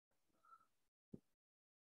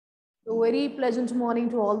So very pleasant morning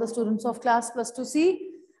to all the students of class plus 2C.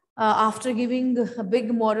 After giving a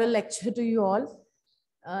big moral lecture to you all,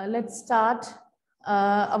 let's start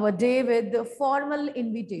our day with the formal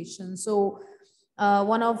invitation. So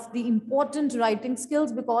one of the important writing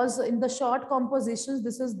skills, because in the short compositions,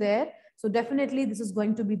 this is there. So definitely this is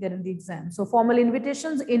going to be there in the exam. So formal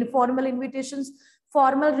invitations, informal invitations,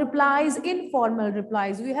 formal replies, informal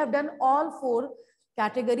replies. We have done all four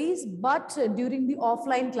categories, but during the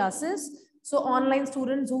offline classes, so online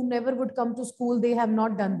students who never would come to school, they have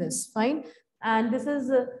not done this, fine. And this is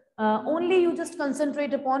only you just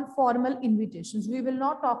concentrate upon formal invitations. We will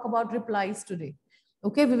not talk about replies today.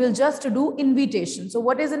 Okay, we will just do invitation. So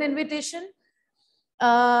what is an invitation?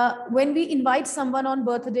 When we invite someone on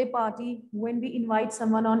birthday party, when we invite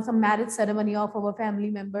someone on some marriage ceremony of our family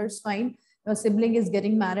members, fine. Your sibling is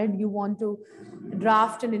getting married, you want to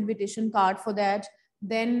draft an invitation card for that.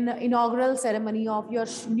 Then inaugural ceremony of your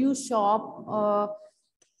new shop,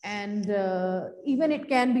 and even it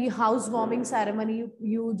can be housewarming ceremony.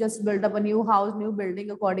 You just build up a new house, new building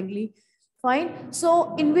accordingly. Fine.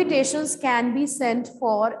 So invitations can be sent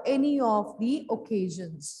for any of the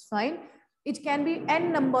occasions. Fine. It can be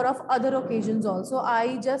n number of other occasions also.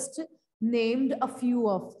 I just named a few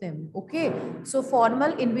of them. Okay. So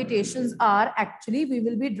formal invitations are actually, we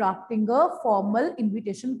will be drafting a formal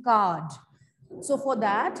invitation card. So for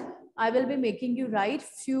that, I will be making you write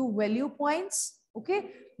few value points.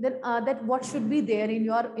 Okay. Then that what should be there in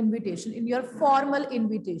your invitation, in your formal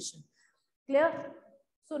invitation. Clear?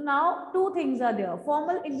 So now two things are there.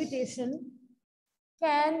 Formal invitation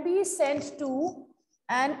can be sent to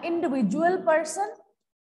an individual person,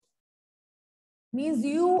 means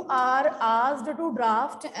you are asked to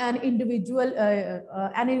draft an individual,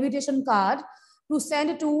 an invitation card to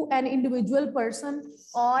send to an individual person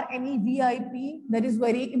or any VIP, that is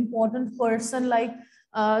very important person, like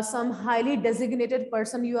some highly designated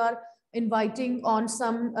person you are inviting on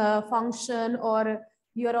some function, or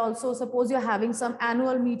you are also, suppose you're having some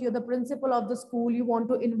annual meet, you're the principal of the school, you want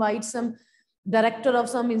to invite some director of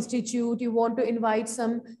some institute, you want to invite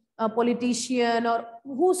some politician or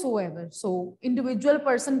whosoever. So individual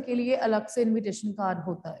person ke liye alag se invitation card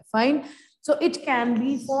hota hai. Fine. So it can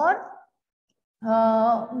be for,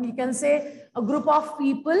 you can say a group of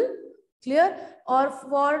people, clear, or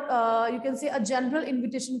for, you can say a general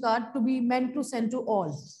invitation card to be meant to send to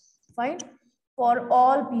all. Fine. For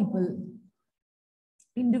all people.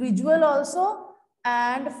 Individual also,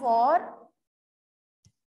 and for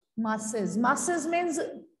masses. Masses means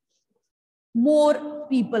more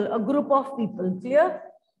people, a group of people. Clear?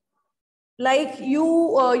 Like you,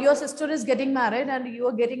 your sister is getting married and you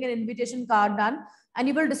are getting an invitation card done, and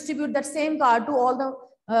you will distribute that same card to all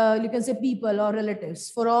the, you can say people or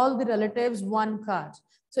relatives. For all the relatives, one card.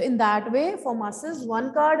 So in that way, for masses,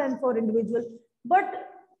 one card, and for individual. But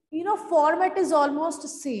you know, format is almost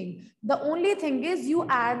same. The only thing is you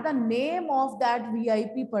add the name of that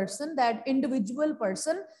VIP person, that individual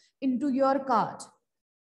person, into your card.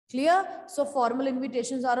 Clear? So formal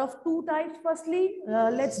invitations are of two types. Firstly,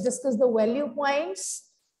 let's discuss the value points,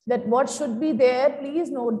 that what should be there.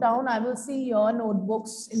 Please note down. I will see your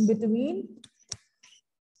notebooks in between.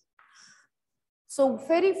 So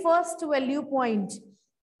very first value point.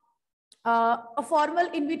 A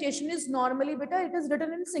formal invitation is normally better. It is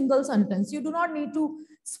written in single sentence. You do not need to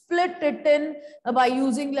split it in by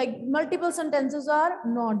using like multiple sentences are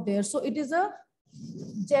not there. So it is a,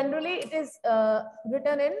 generally it is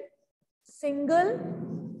written in single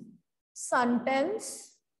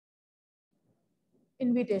sentence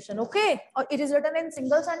invitation. Okay. Or it is written in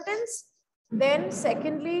single sentence. Then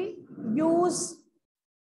secondly, use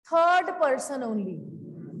third person only.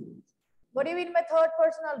 What do you mean by third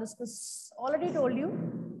person? I'll discuss. Already told you.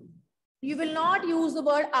 You will not use the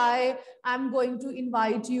word I am going to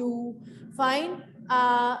invite you. Fine.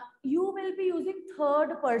 You will be using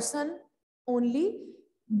third person only.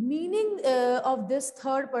 Meaning of this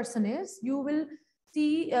third person is, you will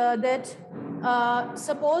see that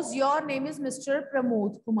suppose your name is Mr.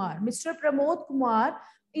 Pramod Kumar. Mr. Pramod Kumar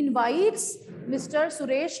invites Mr.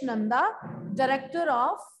 Suresh Nanda, director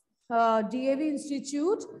of DAV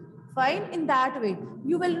Institute. Fine. In that way,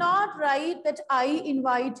 you will not write that I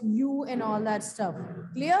invite you and all that stuff.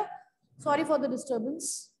 Clear? Sorry for the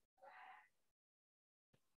disturbance.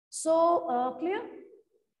 So clear?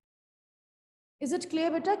 Is it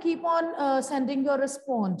clear, beta? Keep on sending your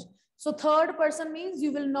response. So third person means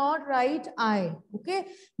you will not write I. Okay.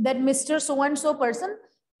 That Mr. So and so person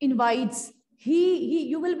invites. He,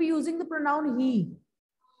 you will be using the pronoun he.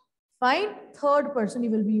 Fine. Third person you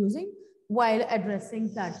will be using. while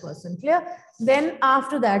addressing that person. Clear? Then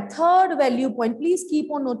after that, third value point, please keep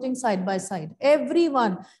on noting side by side.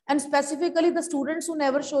 Everyone, and specifically the students who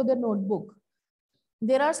never show their notebook.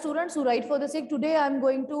 There are students who write for the sake, today I'm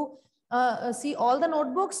going to see all the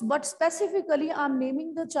notebooks, but specifically I'm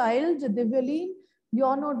naming the child, Divyaleen,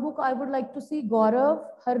 your notebook, I would like to see Gaurav,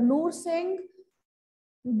 Harnoor Singh,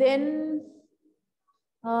 then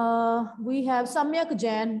we have Samyak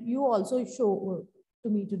Jain, you also show to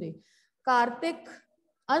me today. Karthik,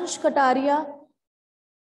 Ansh Kataria,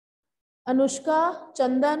 Anushka,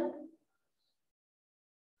 Chandan,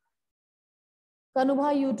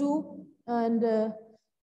 Kanubha, you too, and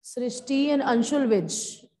Srishti and Anshul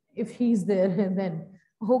Vij, if he's there then.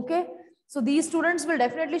 Okay. So these students will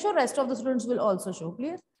definitely show, rest of the students will also show.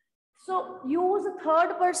 Clear? So use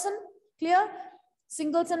third person. Clear?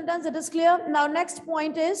 Single sentence, it is clear. Now next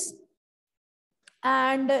point is,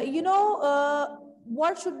 and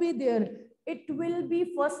what should be there? It will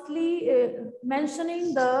be firstly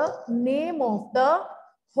mentioning the name of the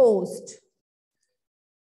host.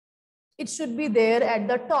 It should be there at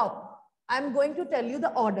the top. I'm going to tell you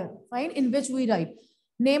the order, fine, in which we write.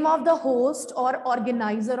 Name of the host or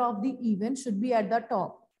organizer of the event should be at the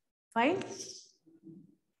top. Fine.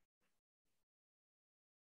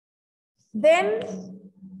 Then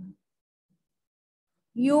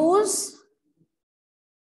use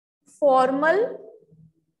formal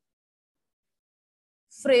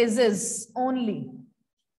phrases only.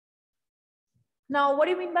 Now, what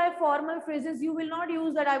do you mean by formal phrases? You will not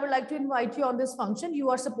use that I would like to invite you on this function. You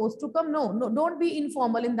are supposed to come. No, don't be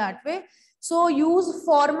informal in that way. So use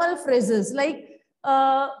formal phrases like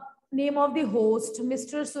name of the host,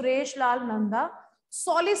 Mr. Suresh Lal Nanda,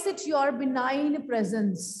 solicit your benign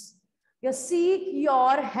presence. You seek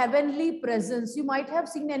your heavenly presence. You might have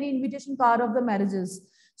seen any invitation card of the marriages.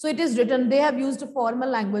 So it is written, they have used a formal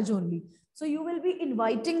language only. So you will be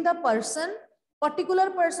inviting the person, particular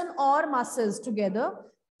person or masses together,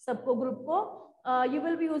 sabko group ko, you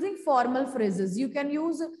will be using formal phrases. You can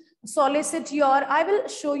use solicit your, I will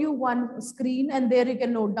show you one screen and there you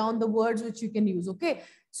can note down the words which you can use. Okay.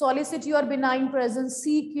 Solicit your benign presence,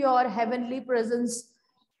 seek your heavenly presence.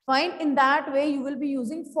 Fine. In that way, you will be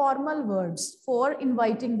using formal words for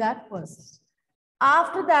inviting that person.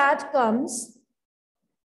 After that comes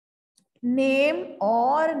name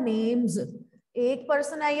or names. एक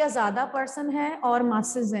person है या ज़्यादा person है और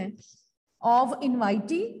masses हैं of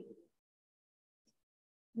invitee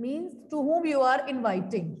means to whom you are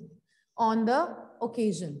inviting on the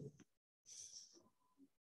occasion.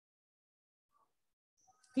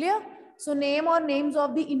 Clear? So name or names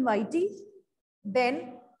of the invitee,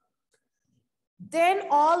 then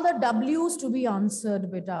all the W's to be answered,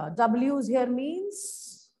 beta. W's here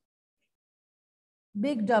means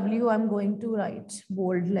big W I'm going to write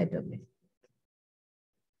bold letter में.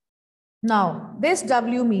 Now, this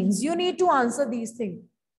W means you need to answer these things.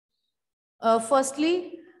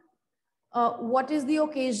 Firstly, what is the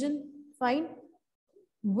occasion? Fine.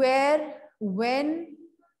 Where, when,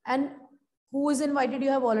 and who is invited, you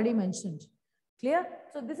have already mentioned. Clear?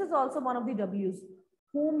 So this is also one of the W's.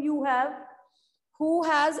 Whom you have, who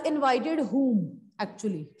has invited whom,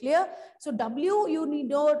 actually. Clear? So W, you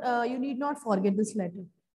need not forget this letter.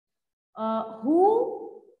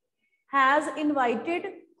 Who has invited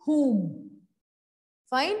whom?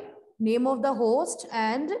 Fine. Name of the host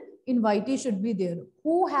and invitee should be there.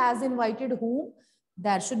 Who has invited whom?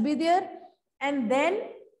 That should be there. And then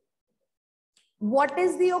what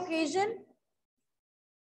is the occasion?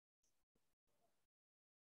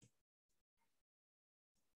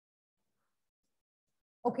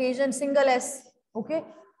 Occasion, single S. Okay.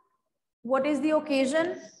 What is the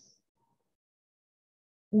occasion?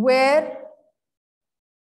 Where?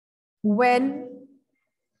 When?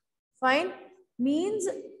 Fine. Means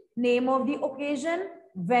name of the occasion,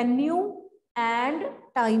 venue, and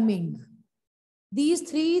timing. These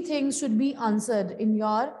three things should be answered in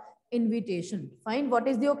your invitation. Fine. What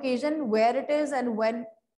is the occasion, where it is, and when,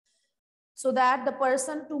 so that the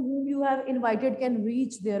person to whom you have invited can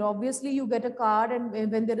reach there. Obviously, you get a card, and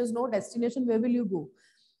when there is no destination, where will you go?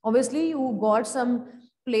 Obviously, you got some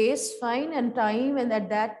place, fine, and time, and at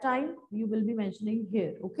that time, you will be mentioning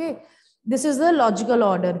here. Okay. This is the logical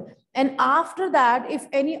order. And after that, if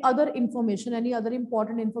any other information, any other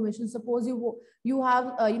important information, suppose you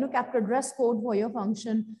have kept a dress code for your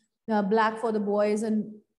function, black for the boys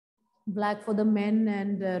and black for the men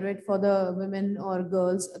and red for the women or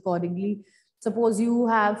girls accordingly. Suppose you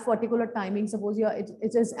have particular timing, suppose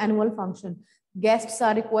it is annual function. Guests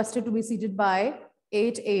are requested to be seated by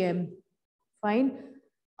 8 a.m. Fine.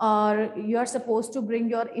 or you are supposed to bring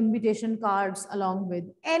your invitation cards along with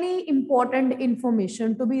any important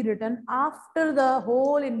information to be written after the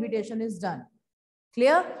whole invitation is done.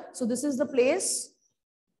 Clear? So this is the place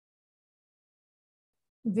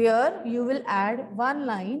where you will add one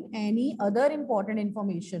line, any other important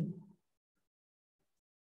information.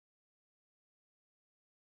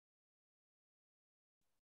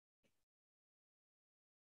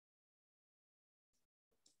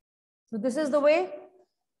 So this is the way.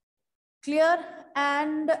 Clear?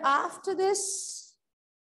 And after this,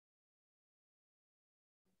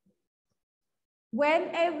 when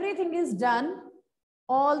everything is done,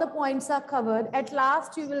 all the points are covered, at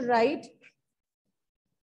last you will write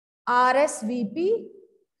RSVP,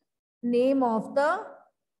 name of the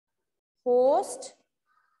host,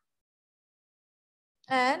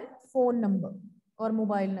 and phone number or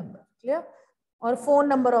mobile number. Clear? Or phone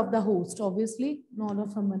number of the host, obviously, not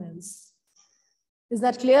of someone else. Is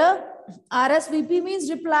that clear? RSVP means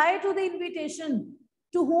reply to the invitation.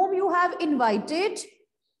 To whom you have invited,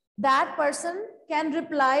 that person can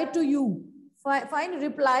reply to you. Fine,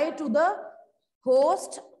 reply to the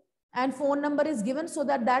host, and phone number is given so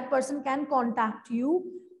that that person can contact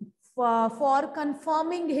you for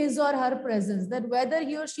confirming his or her presence, that whether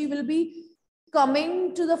he or she will be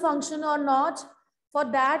coming to the function or not. For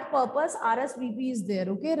that purpose, RSVP is there.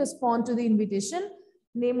 Okay, respond to the invitation,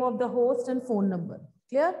 name of the host and phone number.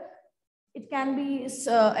 Clear? It can be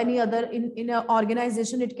any other in an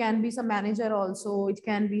organization. It can be some manager also. It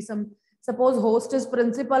can be some, suppose host is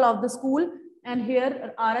principal of the school, and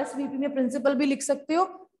here RSVP में principal भी लिख सकते हो,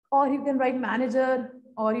 or you can write manager,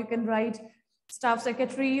 or you can write staff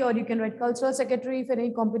secretary, or you can write cultural secretary if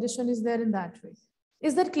any competition is there in that way.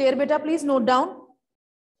 Is that clear, beta? Please note down.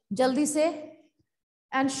 Jaldi se.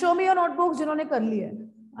 And show me your notebooks जिन्होंने कर ली है.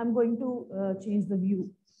 I'm going to change the view.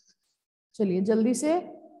 चलिए जल्दी से.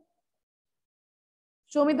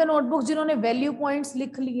 Show me the notebooks जिन्होंने value points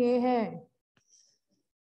लिख लिए हैं.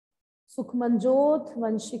 सुखमनजोत,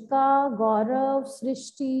 वंशिका, गौरव,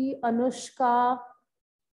 सृष्टि, Anushka.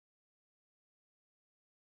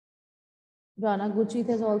 Rana Guchit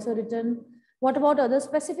has also written. What about others?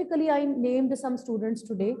 Specifically, I named some students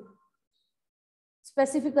today.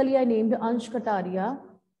 Specifically, I named Ansh Kataria.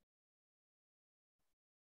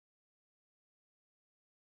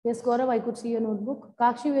 Yes, Gaurav, I could see your notebook.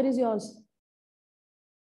 Kakshi, where is yours?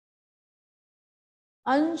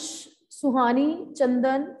 Ansh, Suhani,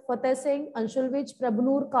 Chandan, Fateh Singh, Anshulvich,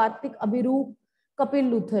 Prabhnoor, Karthik, Abhiroop,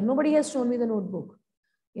 Kapil Luthar. Nobody has shown me the notebook.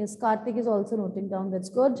 Yes, Karthik is also noting down. That's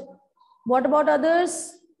good. What about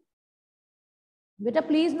others? Beta,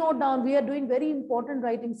 please note down. We are doing very important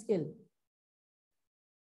writing skill.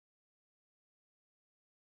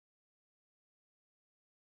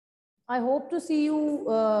 I hope to see you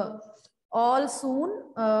all soon,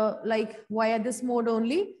 like via this mode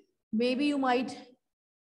only. Maybe you might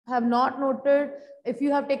have not noted. If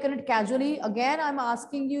you have taken it casually, again, I'm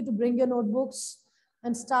asking you to bring your notebooks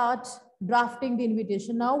and start drafting the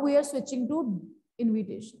invitation. Now we are switching to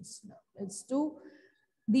invitations. Now, let's do.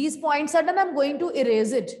 These points are done. I'm going to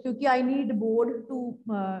erase it because I need board to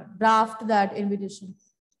draft that invitation.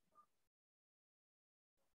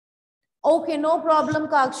 Okay, no problem,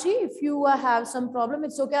 Kakshi. If you have some problem,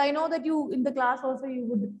 it's okay. I know that you in the class also you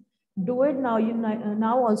would do it. Now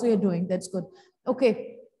now also you're doing. That's good.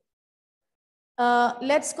 Okay.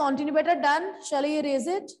 Let's continue. Better done. Shall I erase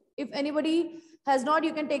it? If anybody has not,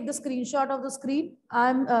 you can take the screenshot of the screen.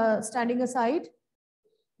 I'm standing aside.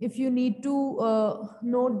 If you need to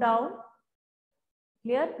note down.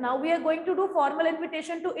 Clear? Now we are going to do formal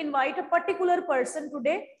invitation to invite a particular person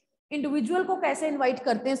today. Individual को कैसे invite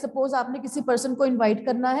करते हैं. Suppose आपने किसी person को invite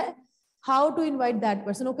करना है, how to invite that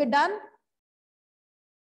person. Okay, done.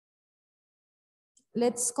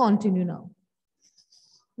 Let's continue now.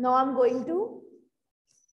 Now I am going to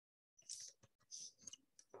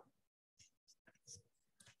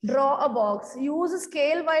draw a box. Use a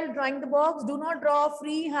scale while drawing the box. Do not draw a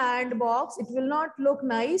free hand box. It will not look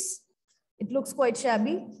nice. It looks quite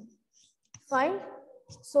shabby. Fine.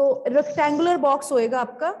 So rectangular box होएगा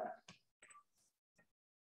आपका.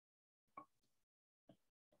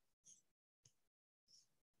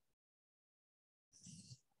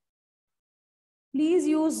 Please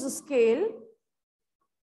use the scale.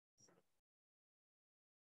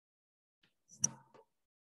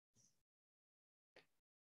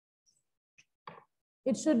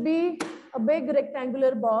 It should be a big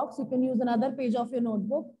rectangular box. You can use another page of your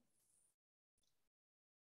notebook.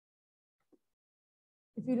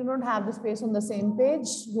 If you do not have the space on the same page,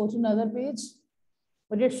 go to another page.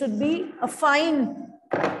 But it should be a fine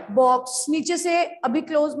box नीचे से अभी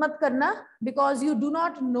close मत करना because you do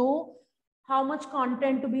not know how much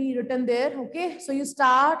content to be written there. Okay, so you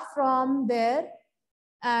start from there,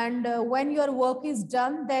 and when your work is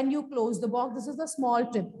done, then you close the box. This is the small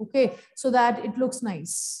tip, okay, so that it looks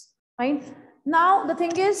nice. Fine. Now the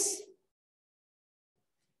thing is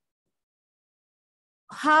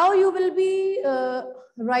how you will be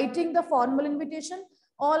writing the formal invitation.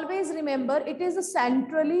 Always remember it is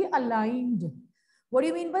centrally aligned. What do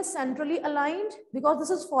you mean by centrally aligned? Because this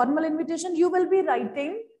is formal invitation, you will be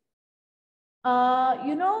writing,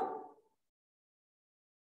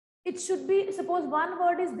 it should be, suppose one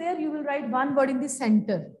word is there, you will write one word in the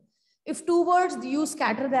center. If two words, you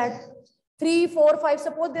scatter that. 3, 4, 5,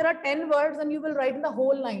 suppose there are 10 words, and you will write in the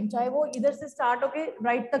whole line. Chahe wo idhar se start okay,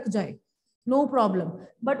 right tak jaye. No problem.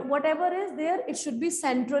 But whatever is there, it should be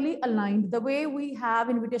centrally aligned. The way we have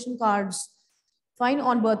invitation cards, fine,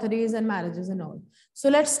 on birthdays and marriages and all. So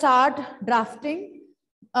let's start drafting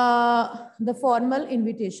the formal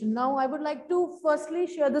invitation. Now I would like to firstly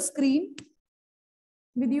share the screen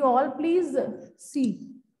with you all. Please see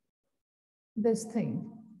this thing.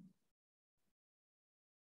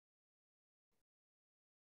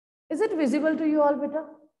 Is it visible to you all, beta?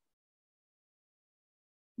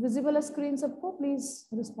 Visible a screen sabko? Please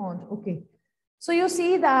respond. Okay. So you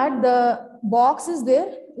see that the box is there.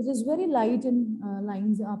 It is very light in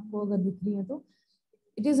lines. Aapko agar dikh rahi hai to.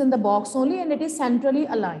 It is in the box only, and it is centrally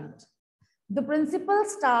aligned. The principal,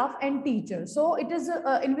 staff, and teacher. So it is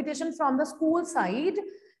an invitation from the school side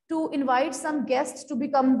to invite some guests to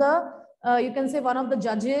become the, you can say, one of the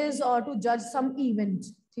judges or to judge some event.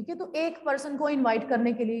 ठीक है, तो एक person को invite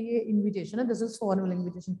करने के लिए ये invitation है. This is formal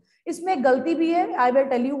invitation. इसमें गलती भी है. I will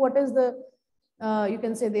tell you what is the, you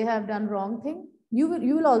can say they have done wrong thing. You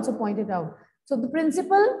will also point it out. So the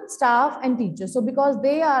principal, staff, and teacher. So because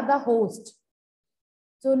they are the host,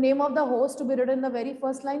 so name of the host to be written in the very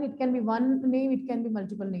first line. It can be one name, it can be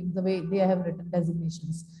multiple names, the way they have written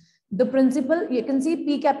designations. The principal, you can see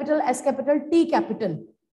P capital, S capital, T capital.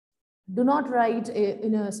 Do not write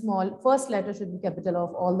in a small, first letter should be capital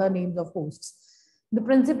of all the names of hosts. The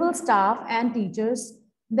principal, staff, and teachers.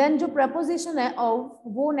 Then जो preposition है of,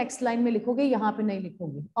 वो next line में लिखोगे, यहाँ पे नहीं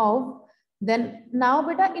लिखोगे. Of. Then now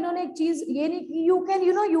बेटा इन्होंने एक चीज ये नहीं, you can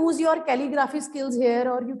use your calligraphy skills here,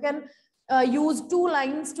 or you can use 2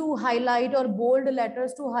 lines to highlight, or bold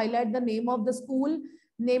letters to highlight the name of the school,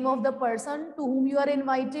 name of the person to whom you are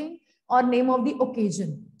inviting, और name of the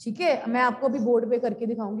occasion. ठीक है, मैं आपको अभी board पे करके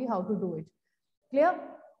दिखाऊंगी how to do it. Clear?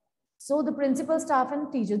 So the principal, staff,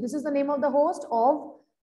 and teachers. This is the name of the host of.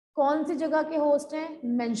 कौन सी जगह के host हैं?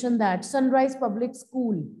 Mention that. Sunrise Public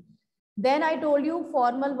School. Then I told you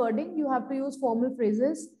formal wording. You have to use formal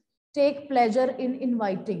phrases. Take pleasure in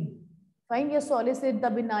inviting. Fine. You solicit the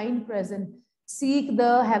benign present. Seek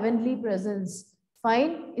the heavenly presence.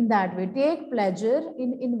 Fine. In that way. Take pleasure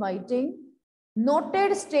in inviting.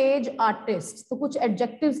 Noted stage artist. तो कुछ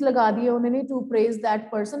adjectives लगा दिए उन्होंने to praise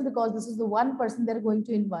that person, because this is the one person they're going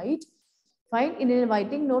to invite. Fine. In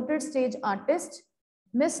inviting, noted stage artist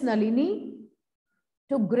Miss Nalini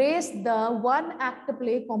to grace the one act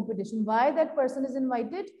play competition. Why that person is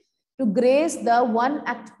invited? To grace the one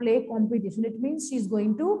act play competition. It means she's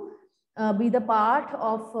going to be the part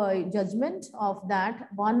of judgment of that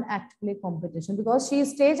one act play competition, because she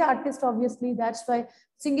is stage artist, obviously. That's why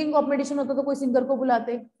singing competition होता तो कोई singer को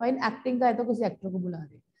बुलाते. Fine. Acting का है तो किसी actor को बुला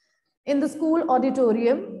रहे. In the school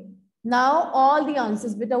auditorium. Now all the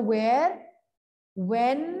answers, beta, where,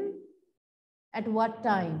 when, at what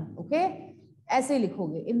time. Okay, ऐसे ही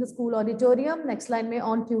लिखोगे. In the school auditorium. Next line में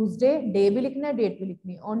on Tuesday. Day भी लिखना है, date भी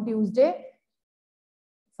लिखनी है. On Tuesday.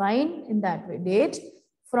 Fine. In that way. Date.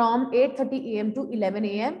 From 8:30 AM to 11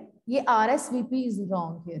 AM. ये RSVP is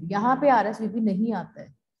wrong here. यहाँ पे RSVP नहीं आता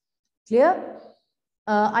है. Clear?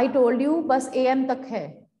 I told you बस AM तक है.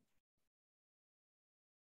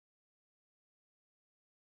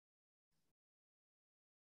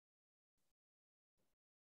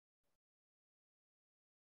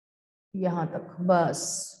 यहाँ तक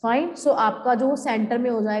बस. Fine. So आपका जो सेंटर में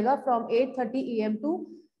हो जाएगा from 8:30 AM to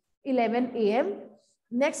 11 AM.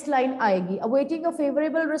 Next line आएगी. Awaiting a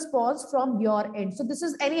favorable response from your end. So this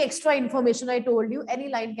is any extra information I told you. Any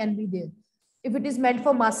line can be there. If it is meant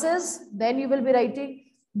for masses, then you will be writing,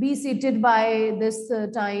 be seated by this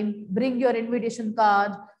time. Bring your invitation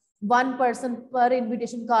card. One person per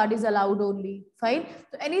invitation card is allowed only. Fine.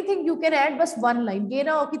 So anything you can add, बस one line. ये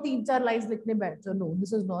ना हो कि 3-4 lines लिखने बैठ जाओ. No,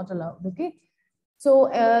 this is not allowed. Okay.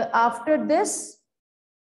 So after this,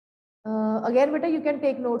 again, beta, you can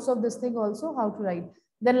take notes of this thing also, how to write.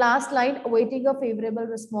 Then last line, awaiting a favorable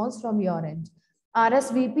response from your end.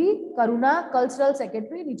 RSVP Karuna cultural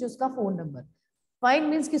secretary, नीचे उसका phone number. Fine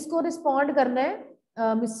means किसको respond करना है?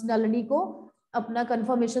 Miss Nalini को अपना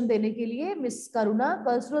confirmation देने के लिए मिस करुणा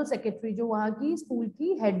कल्चरल सेक्रेटरी, जो वहाँ की स्कूल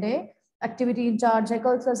की हेड है, एक्टिविटी इंचार्ज है,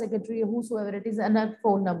 cultural secretary, whosoever it is, and a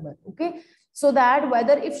phone number. Okay, so that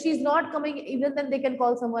whether if she is not coming, even then they can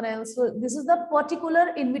call someone else. So this is the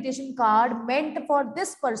particular invitation card meant for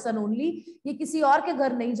this person only. ये किसी और के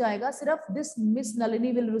घर नहीं जाएगा, सिर्फ this Miss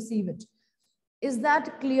Nalini will receive it. Is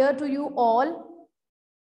that clear to you all?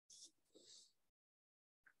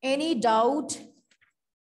 Any doubt?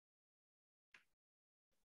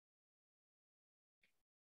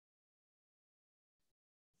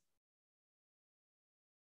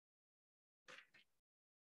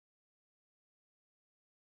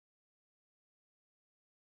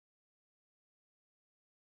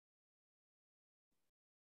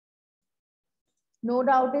 No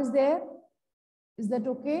doubt is there? Is that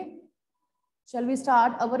okay? Shall we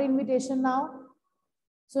start our invitation now?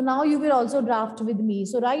 So now you will also draft with me.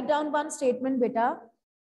 So write down one statement, beta.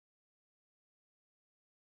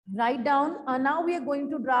 Write down. Now we are going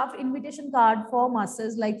to draft invitation card for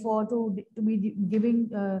masses, like for to be giving.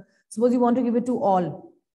 Suppose you want to give it to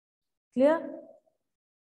all. Clear?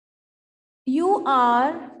 You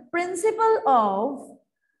are principal of.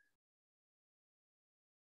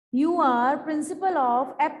 You are principal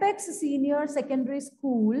of Apex Senior Secondary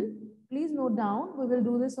School. Please note down. We will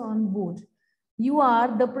do this on board. You are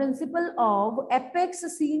the principal of Apex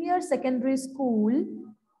Senior Secondary School,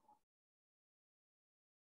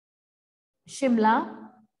 Shimla.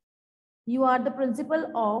 You are the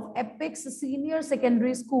principal of Apex Senior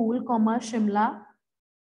Secondary School, Shimla.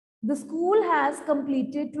 The school has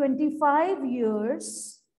completed 25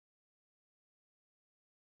 years.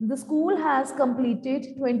 The school has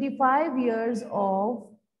completed 25 years of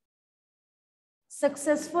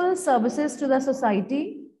successful services to the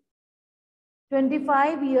society.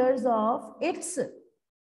 25 years of its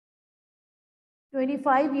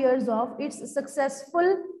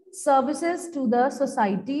successful services to the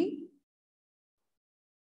society.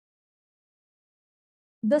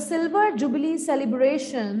 The Silver Jubilee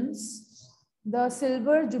celebrations,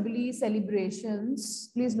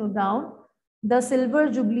 please note down, the Silver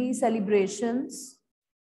Jubilee celebrations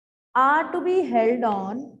are to be held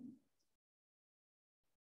on.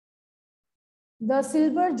 The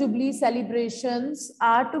Silver Jubilee celebrations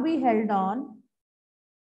are to be held on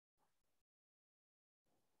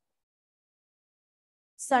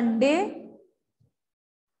Sunday,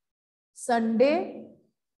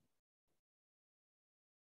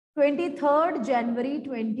 23rd January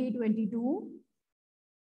 2022.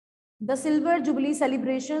 The Silver Jubilee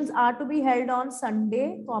celebrations are to be held on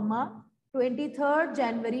Sunday, 23rd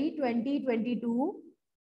January 2022.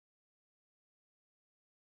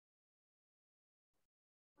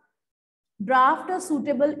 Draft a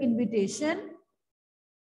suitable invitation.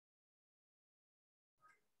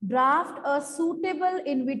 Draft a suitable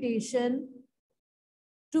invitation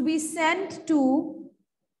to be sent to.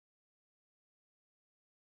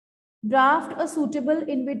 Draft a suitable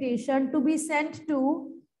invitation to be sent to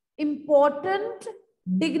important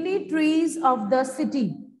dignitaries of the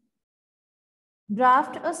city.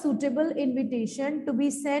 Draft a suitable invitation to be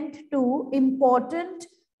sent to important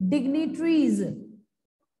dignitaries.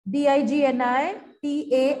 DIGNITARIES.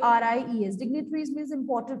 Dignitaries means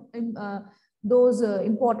important, those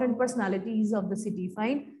important personalities of the city.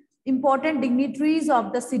 Fine. Important dignitaries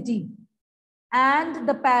of the city and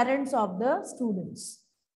the parents of the students.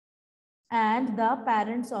 And the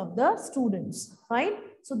parents of the students. Fine.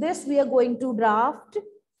 So this we are going to draft.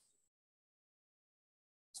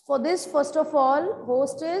 For this, first of all,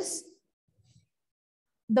 host is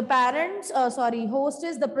the parents, host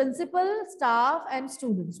is the principal, staff, and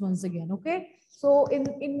students once again. Okay. So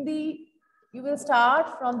you will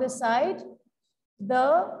start from this side,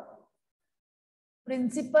 the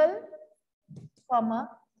principal,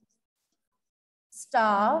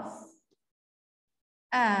 staff,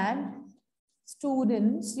 and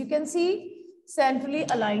students. You can see centrally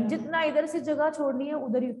aligned. जितना इधर से जगह छोड़नी है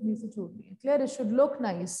उधर ही उतनी से छोड़नी है. Clear? It should look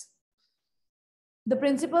nice. The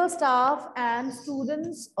principal, staff, and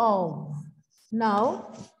students of.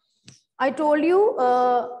 Now, I told you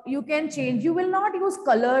you can change. You will not use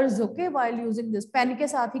colors, okay, while using this. Pen के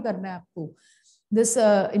साथ ही करना है आपको this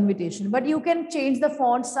invitation. But you can change the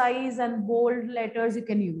font size and bold letters you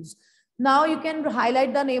can use. Now you can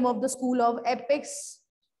highlight the name of the school of Apex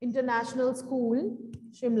International School,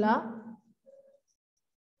 Shimla.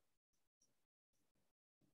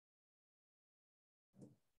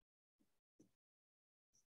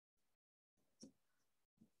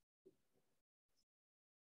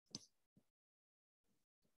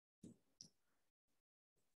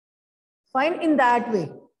 Fine, in that way.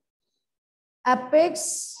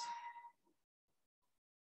 Apex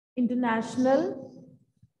International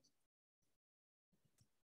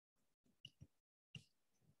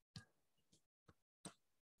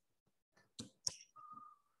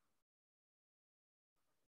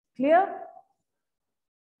clear?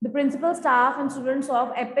 The principal, staff and students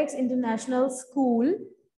of Apex International School.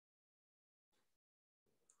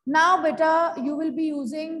 Now, beta, you will be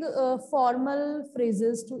using formal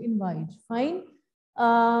phrases to invite. Fine.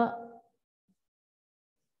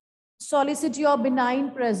 Solicit your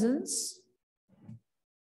benign presence.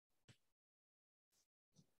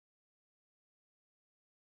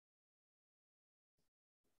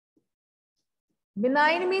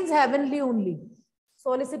 Benign means heavenly only.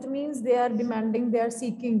 Solicit means they are demanding, they are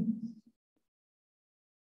seeking.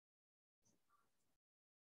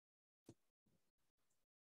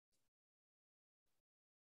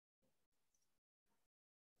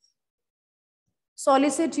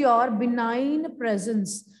 Solicit your benign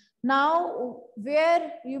presence. Now,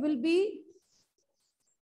 where you will be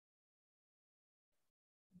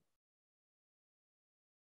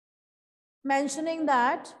mentioning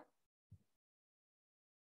that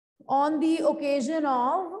on the occasion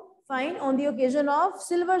of, fine, on the occasion of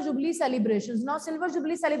Silver Jubilee celebrations. Now, Silver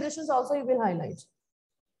Jubilee celebrations also you will highlight.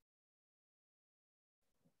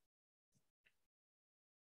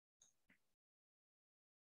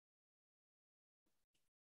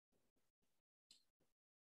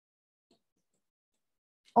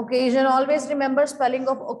 Occasion, always remember spelling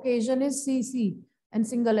of occasion is CC and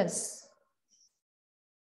single S.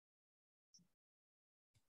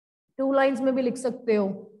 2 lines में भी लिख सकते हो,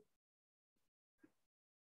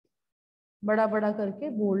 बड़ा बड़ा करके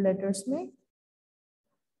bold letters में.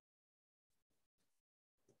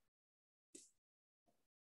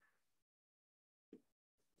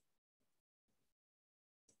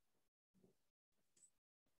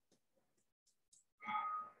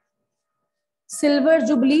 Silver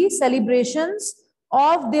Jubilee celebrations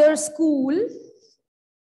of their school.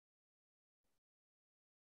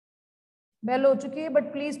 Bell हो चुकी है,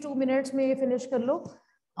 but please 2 minutes में finish कर लो.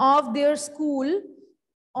 Of their school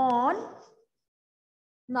on.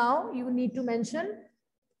 Now you need to mention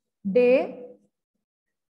day,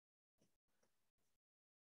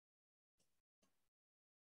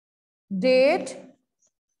 date,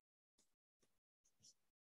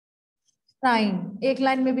 time. एक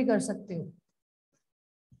लाइन में भी कर सकते हो.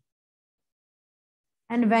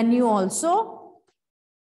 And venue also.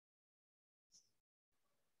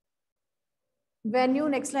 Venue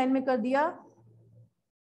next line में कर दिया.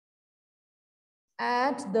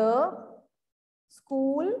 At the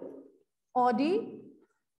school auditorium.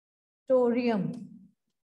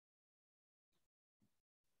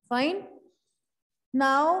 Fine.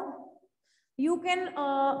 Now you can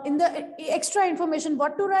in the extra information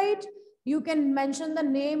what to write, you can mention the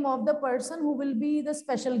name of the person who will be the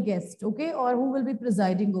special guest, okay, or who will be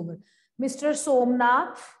presiding over. Mr.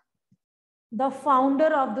 Somnath, the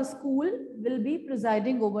founder of the school, will be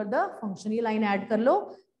presiding over the function. ये line add कर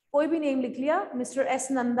लो. कोई भी name लिख लिया. Mr.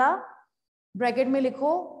 S Nanda, bracket में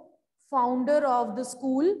लिखो founder of the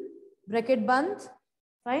school, bracket बंद,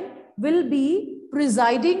 fine, will be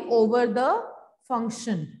presiding over the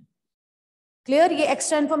function. Clear? ये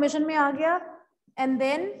extra information में आ गया. And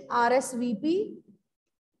then RSVP.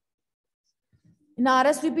 In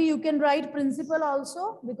RSVP, you can write principal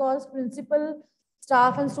also, because principal,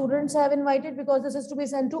 staff and students have invited, because this is to be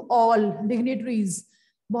sent to all dignitaries.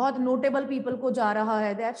 बहुत notable people को जा रहा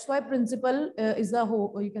है. That's why principal is the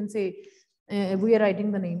whole, you can say, we are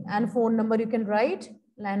writing the name. And phone number you can write,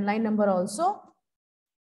 landline number also,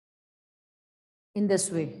 in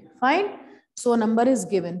this way. Fine. So number is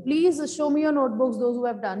given. Please show me your notebooks, those who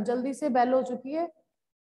have done. जल्दी से bell हो चुकी है.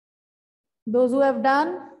 Those who have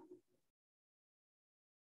done.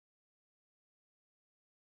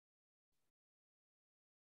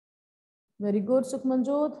 Very good,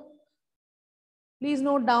 Sukhmanjot. Please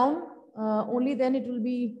note down. Only then it will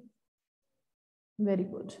be very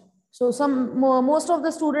good. So most of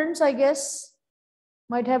the students, I guess,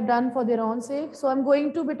 might have done for their own sake. So I'm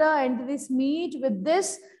going to end this meet with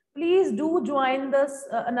this. Please do join this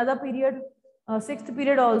another period, 6th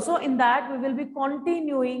period also. In that, we will be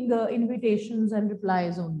continuing the invitations and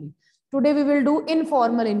replies only. Today, we will do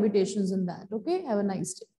informal invitations in that. Okay, have a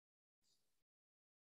nice day.